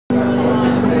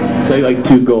Take like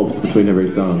 2 gulps between every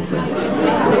song. So.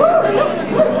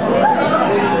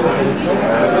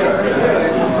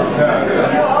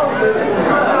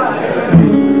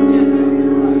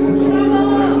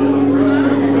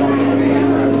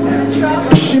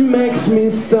 She makes me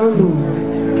stumble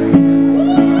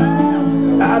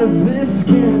out of this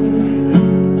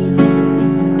skin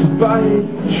to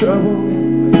fight the trouble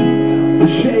that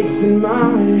shakes in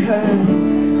my head,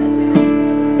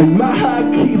 and my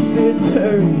heart keeps its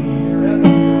hurry,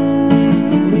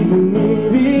 leaving me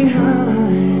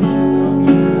behind,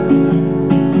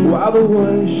 while the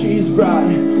one she's brought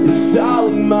is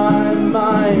stalling my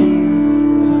mind.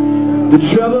 The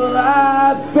trouble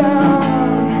I've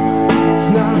found, it's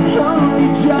not only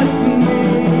just me.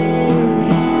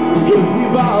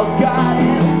 We've all got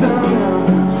it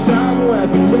somewhere,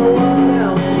 but no one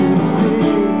else can see.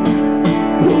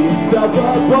 Pull yourself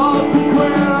up off the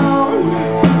ground,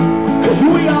 'cause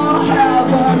we all have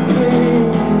our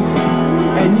things,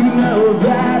 and you know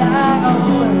that I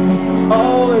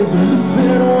always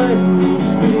listen when you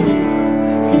speak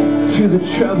to the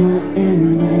trouble in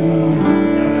me.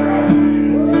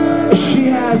 She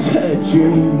has her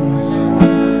dreams,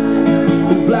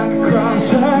 the black across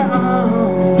her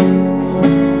arms.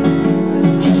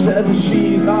 She says that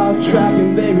she's off track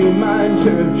and they remind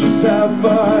her of just how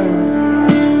far.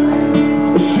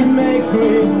 She makes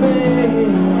me think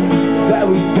that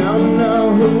we don't know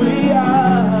who we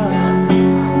are.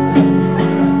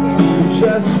 We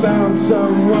just found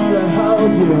someone to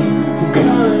hold you from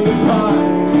coming apart.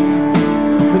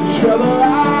 The trouble I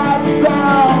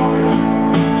found,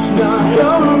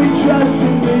 not only just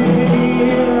me,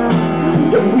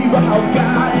 and we've all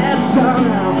got it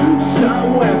somehow,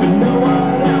 somewhere, but no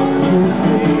one else can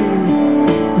see.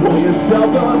 Pull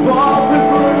yourself up off the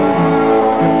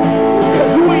ground,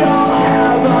 'cause we all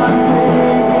have our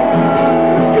things,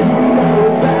 and you know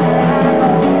that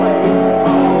I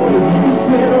always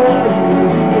listen when you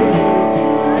speak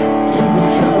to the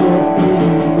trouble in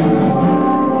me,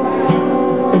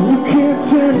 and you can't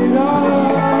turn it off.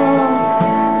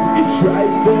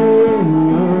 Right there in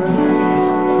your eyes.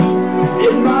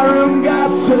 And my room got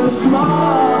so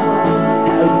small,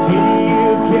 how do you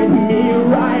get me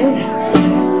right?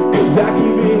 'Cause I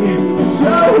can be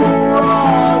so